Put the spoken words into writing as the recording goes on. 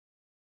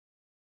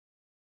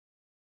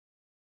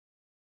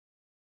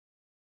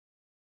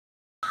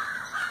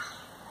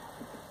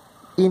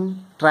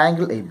In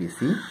triangle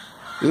ABC,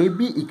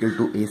 AB equal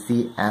to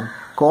AC and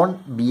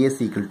cone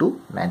BAC equal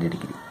to 90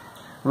 degree,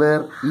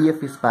 where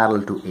EF is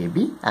parallel to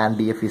AB and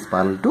DF is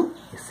parallel to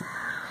AC.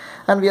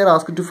 And we are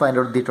asked to find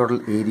out the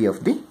total area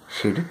of the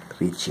shaded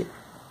region.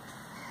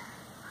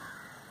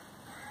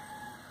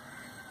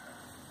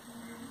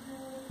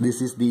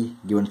 This is the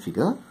given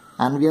figure,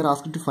 and we are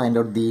asked to find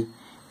out the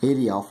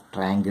area of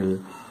triangle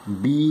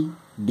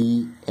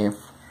BDF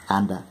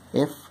and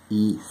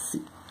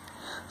FEC.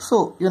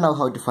 So you know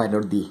how to find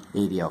out the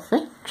area of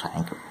a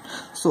triangle.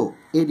 So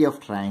area of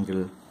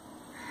triangle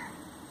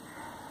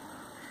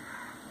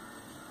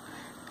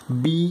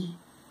BDF,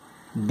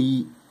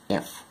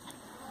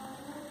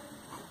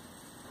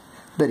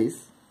 that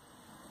is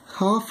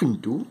half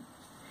into,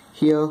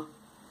 here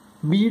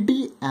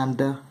BD and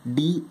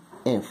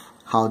DF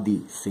have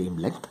the same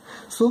length,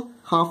 so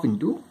half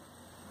into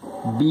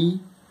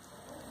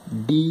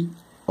BD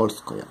all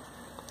square.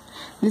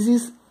 This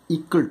is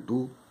equal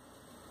to,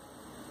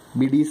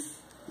 BD is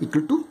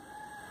equal to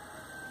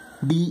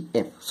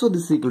DF, so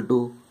this is equal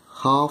to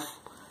half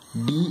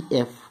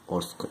DF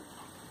all square.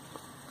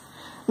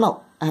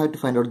 Now I have to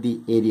find out the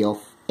area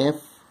of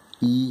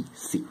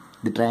FEC,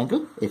 the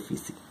triangle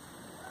FEC.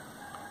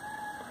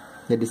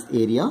 That is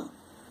area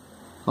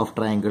of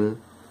triangle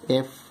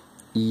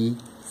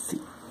FEC.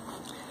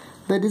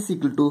 That is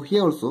equal to,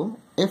 here also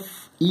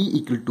FE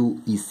equal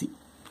to EC.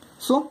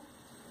 So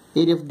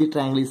area of the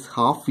triangle is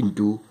half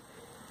into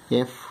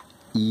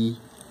FE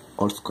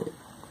all square.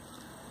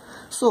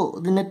 So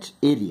the net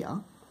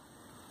area,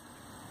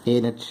 A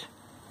net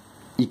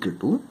equal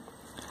to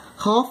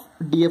half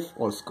DF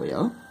all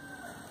square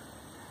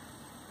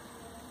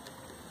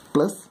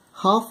plus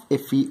half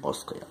FE all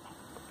square.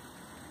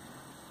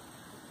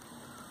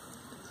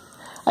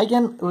 I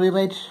can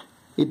rewrite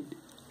it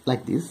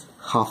like this: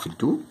 half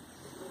into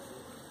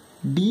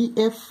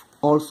DF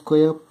all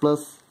square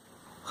plus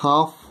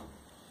half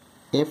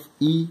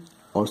FE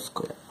all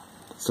square,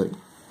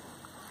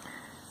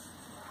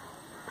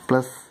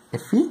 plus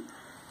FE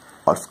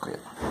all square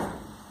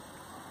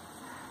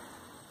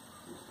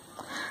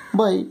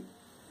by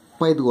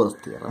Pythagoras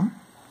theorem.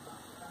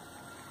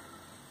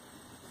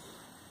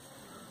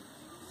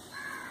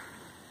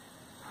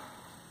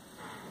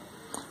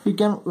 You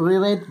can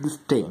rewrite this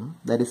term,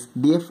 that is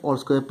DF all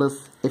square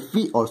plus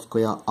FE all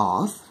square,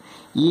 as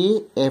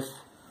AF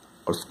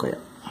all square.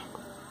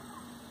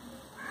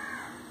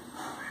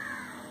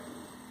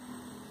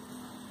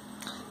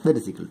 That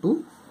is equal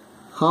to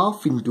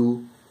half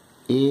into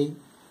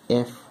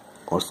AF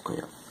all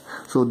square.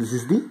 So this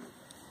is the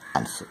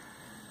answer.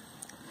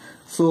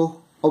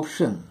 So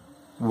option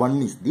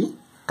 1 is the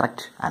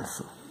correct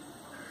answer.